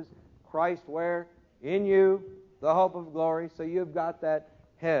 which is Christ, where? In you, the hope of glory. So you've got that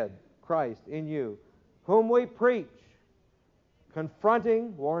head, Christ, in you, whom we preach,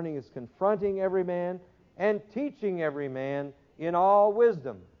 confronting, warning is confronting every man, and teaching every man in all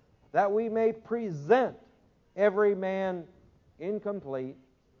wisdom, that we may present every man incomplete,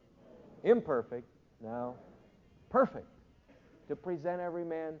 imperfect, now perfect. To present every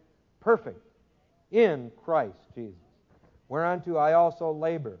man perfect in Christ Jesus. Whereunto I also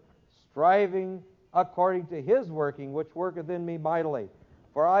labor, striving according to His working, which worketh in me mightily.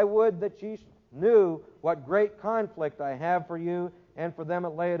 For I would that ye knew what great conflict I have for you, and for them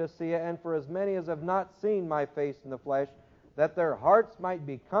at Laodicea, and for as many as have not seen my face in the flesh, that their hearts might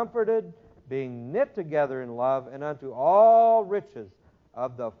be comforted, being knit together in love, and unto all riches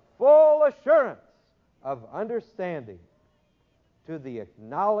of the full assurance of understanding, to the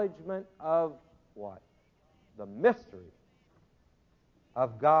acknowledgement of what? The mystery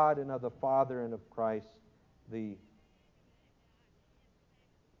of God and of the Father and of Christ.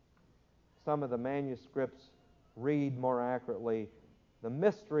 Some of the manuscripts read more accurately, the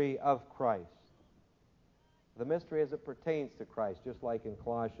mystery of Christ. The mystery as it pertains to Christ, just like in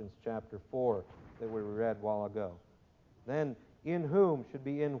Colossians chapter 4 that we read a while ago. Then, in whom should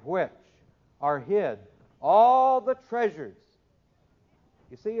be in which are hid all the treasures.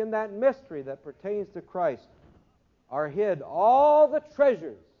 You see, in that mystery that pertains to Christ are hid all the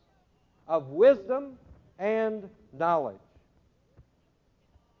treasures of wisdom and knowledge.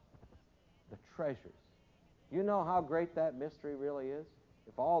 The treasures. You know how great that mystery really is?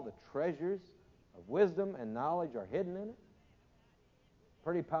 If all the treasures of wisdom and knowledge are hidden in it?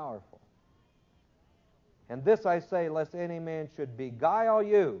 Pretty powerful. And this I say, lest any man should beguile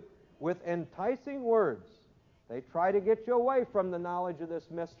you with enticing words. They try to get you away from the knowledge of this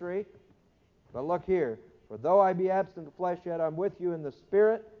mystery. But look here. For though I be absent of flesh, yet I'm with you in the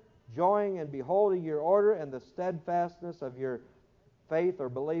Spirit, joying and beholding your order and the steadfastness of your faith or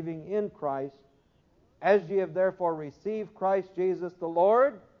believing in Christ. As ye have therefore received Christ Jesus the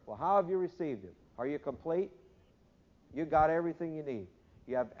Lord. Well, how have you received Him? Are you complete? You got everything you need.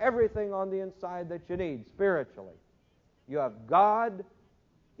 You have everything on the inside that you need spiritually. You have God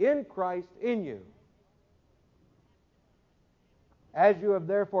in Christ in you. As you have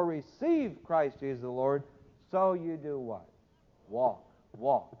therefore received Christ Jesus the Lord, so you do what? Walk,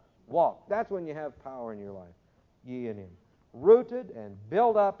 walk, walk. That's when you have power in your life. Ye in Him. Rooted and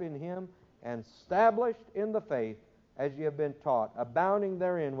built up in Him and established in the faith as ye have been taught, abounding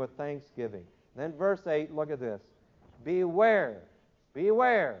therein with thanksgiving. Then verse 8, look at this. Beware,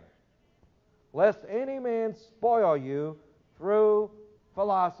 beware, lest any man spoil you through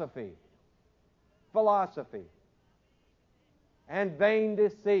philosophy. Philosophy. And vain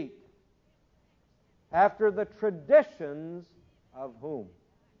deceit, after the traditions of whom?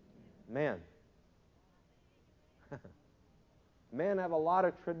 Men. Men have a lot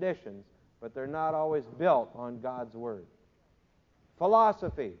of traditions, but they're not always built on God's Word.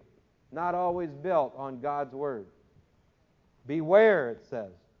 Philosophy, not always built on God's Word. Beware, it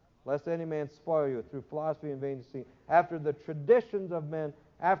says, lest any man spoil you through philosophy and vain deceit, after the traditions of men,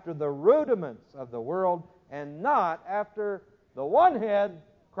 after the rudiments of the world, and not after the one head,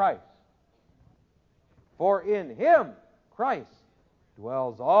 Christ. For in Him, Christ,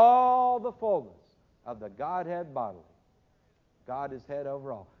 dwells all the fullness of the Godhead bodily. God is head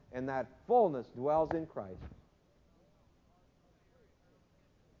over all. And that fullness dwells in Christ.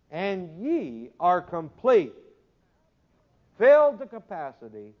 and ye are complete, filled to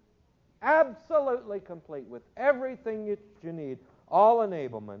capacity, absolutely complete with everything that you need, all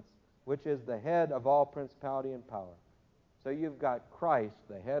enablements, which is the head of all principality and power. So you've got Christ,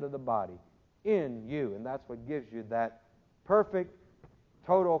 the head of the body, in you, and that's what gives you that perfect,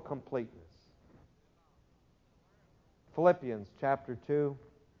 total completeness. Philippians chapter 2.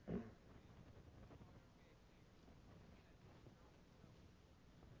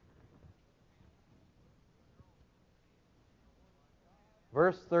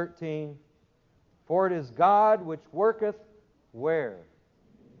 Verse 13, for it is God which worketh where?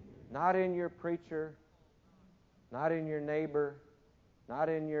 Not in your preacher, not in your neighbor, not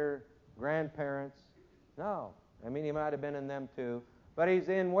in your grandparents. No. I mean, he might have been in them too. But he's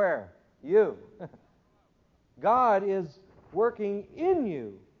in where? You. God is working in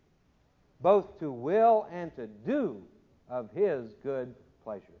you, both to will and to do of His good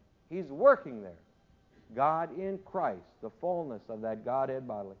pleasure. He's working there. God in Christ, the fullness of that Godhead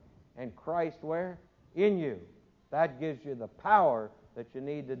bodily. And Christ where? In you. That gives you the power that you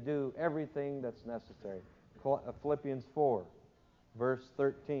need to do everything that's necessary. Philippians 4, verse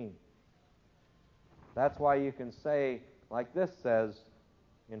 13. That's why you can say, like this says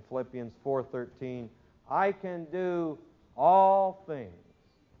in Philippians 4:13, I can do all things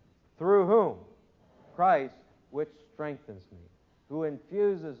through whom? Christ, which strengthens me, who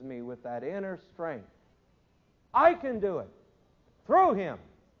infuses me with that inner strength. I can do it through Him.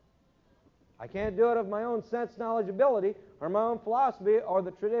 I can't do it of my own sense, knowledge, ability, or my own philosophy, or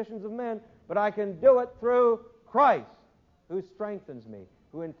the traditions of men, but I can do it through Christ, who strengthens me,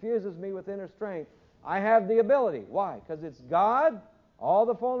 who infuses me with inner strength. I have the ability. Why? Because it's God, all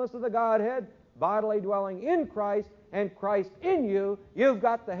the fullness of the Godhead, bodily dwelling in Christ, and Christ in you. You've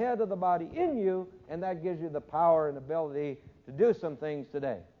got the head of the body in you, and that gives you the power and ability to do some things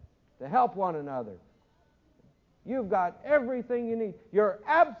today, to help one another. You've got everything you need. You're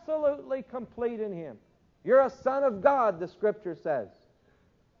absolutely complete in Him. You're a son of God, the Scripture says.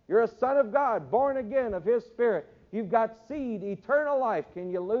 You're a son of God, born again of His Spirit. You've got seed, eternal life. Can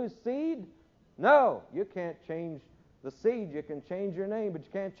you lose seed? No, you can't change the seed. You can change your name, but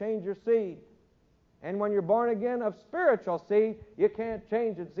you can't change your seed. And when you're born again of spiritual seed, you can't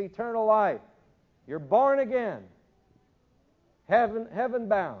change it. It's eternal life. You're born again, heaven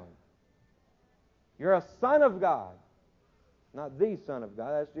bound. You're a son of God. Not the Son of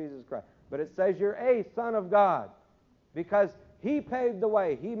God, that's Jesus Christ. But it says you're a son of God because He paved the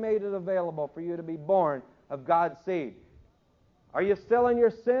way. He made it available for you to be born of God's seed. Are you still in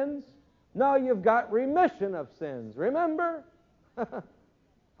your sins? No, you've got remission of sins. Remember?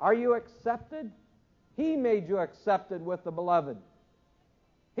 Are you accepted? He made you accepted with the Beloved.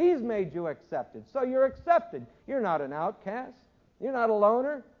 He's made you accepted. So you're accepted. You're not an outcast. You're not a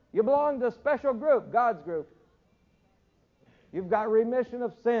loner. You belong to a special group, God's group. You've got remission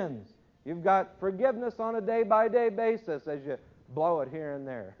of sins. You've got forgiveness on a day-by-day basis as you blow it here and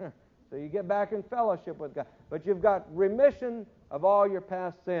there. So you get back in fellowship with God. But you've got remission of all your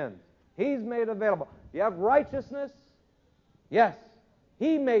past sins. He's made available. You have righteousness? Yes.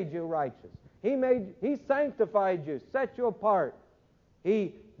 He made you righteous. He sanctified you, set you apart.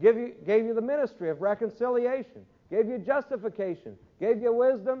 He gave you the ministry of reconciliation, gave you justification, gave you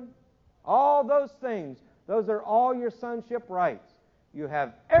wisdom. All those things, those are all your sonship rights. You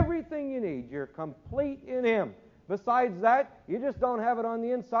have everything you need. You're complete in Him. Besides that, you just don't have it on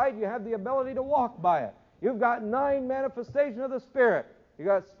the inside. You have the ability to walk by it. You've got 9 manifestations of the Spirit. You've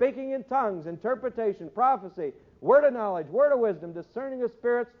got speaking in tongues, interpretation, prophecy, word of knowledge, word of wisdom, discerning of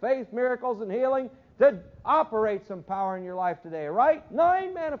spirits, faith, miracles, and healing to operate some power in your life today, right?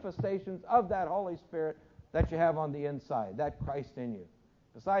 9 manifestations of that Holy Spirit that you have on the inside, that Christ in you.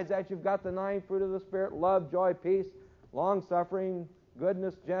 Besides that, you've got the 9 fruit of the Spirit: love, joy, peace, long-suffering,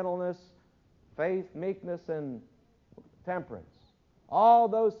 goodness, gentleness, faith, meekness, and temperance. All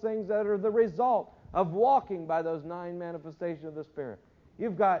those things that are the result of walking by those 9 manifestations of the Spirit.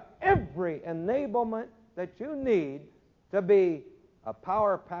 You've got every enablement that you need to be a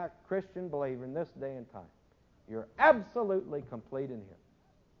power-packed Christian believer in this day and time. You're absolutely complete in Him.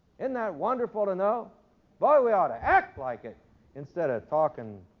 Isn't that wonderful to know? Boy, we ought to act like it instead of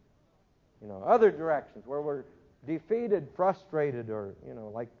talking, other directions where we're defeated, frustrated, or,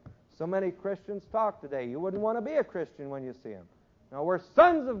 like so many Christians talk today. You wouldn't want to be a Christian when you see them. No, we're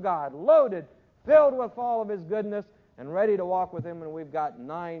sons of God, loaded, filled with all of His goodness, and ready to walk with Him, and we've got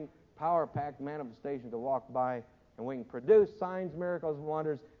 9 power-packed manifestations to walk by, and we can produce signs, miracles, and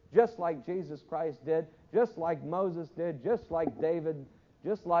wonders just like Jesus Christ did, just like Moses did, just like David,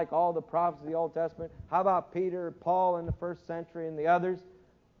 just like all the prophets of the Old Testament. How about Peter, Paul in the first century, and the others?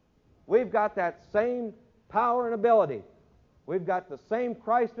 We've got that same power and ability. We've got the same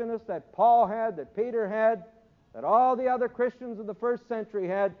Christ in us that Paul had, that Peter had, that all the other Christians of the first century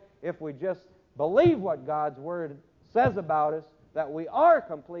had, if we just believe what God's Word says about us, that we are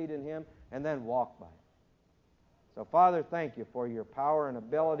complete in Him, and then walk by it. So, Father, thank you for your power and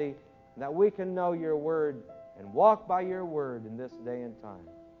ability, and that we can know your Word and walk by your Word in this day and time.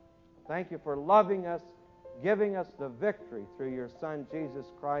 Thank you for loving us, giving us the victory through your Son, Jesus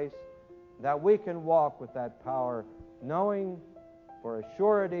Christ, that we can walk with that power, knowing for a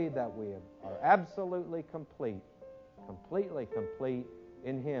surety that we are absolutely complete, completely complete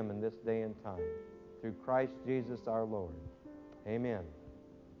in Him in this day and time. Through Christ Jesus our Lord. Amen.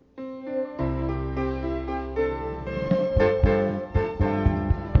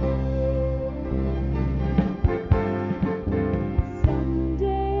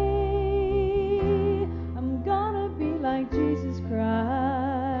 Someday I'm gonna be like Jesus Christ,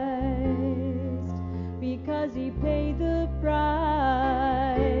 because He paid the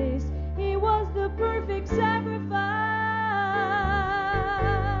price. He was the perfect sacrifice.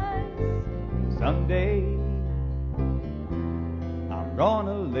 Someday I'm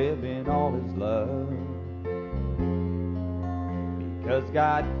gonna live in all His love, because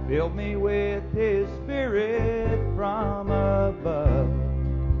God filled me with His Spirit from above.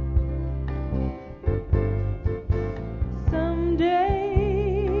 Someday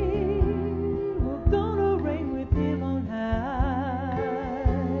we're gonna reign with Him on high.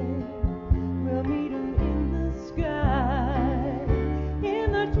 We'll meet Him in the sky,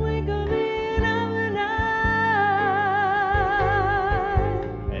 in the twinkling of an eye.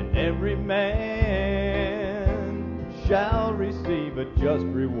 And every man shall receive a just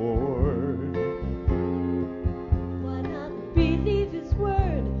reward. Why not believe His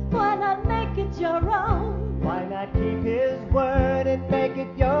word? Why not make it your own? Why not keep His word and make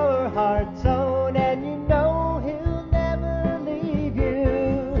it your heart's own? And you know He'll never leave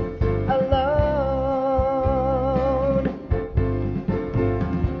you alone.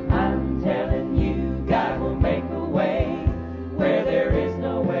 I'm telling you, God will make a way where there is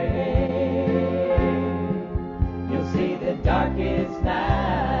no way. You'll see the darkest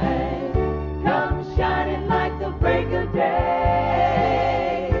night come shining like the break of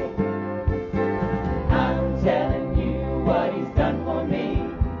day. I'm telling you what He's done for me,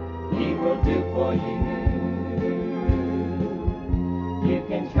 He will do for you. You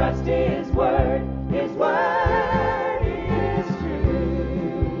can trust His word is true.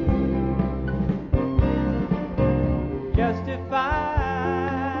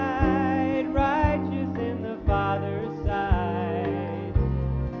 Justified, righteous in the Father's sight.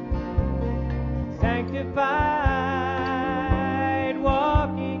 Sanctified,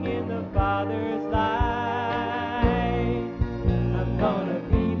 walking in the Father's light. I'm gonna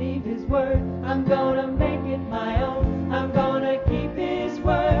believe His word, I'm gonna make it my own. I'm gonna keep His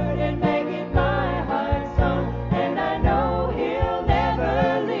word and make it my heart's own. And I know He'll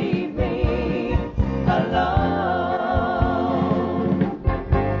never leave me alone.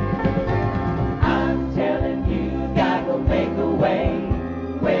 I'm telling you, God will make a way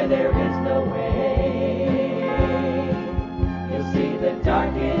where there is no way. You'll see the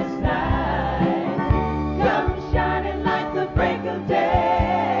darkest night come shining like the break of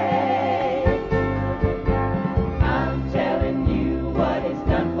day. I'm telling you what He's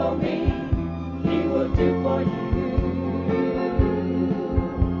done for me, He will do for you.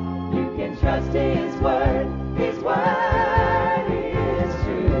 You can trust His word is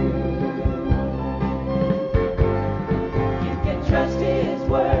true. You can trust His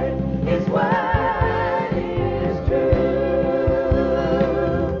word is true.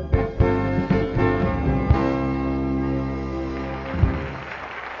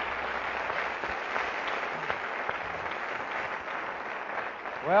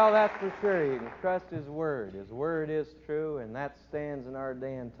 Well, that's for sure. You can trust His Word. His Word is true, and that stands in our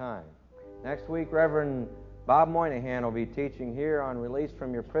day and time. Next week, Reverend Bob Moynihan will be teaching here on Release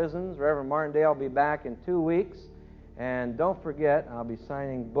from Your Prisons. Reverend Martindale will be back in 2 weeks. And don't forget, I'll be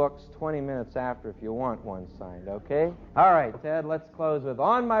signing books 20 minutes after if you want one signed, okay? All right, Ted, let's close with,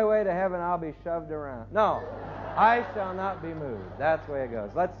 on my way to heaven, I'll be shoved around. No, I shall not be moved. That's the way it goes.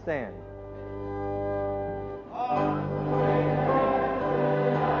 Let's stand. On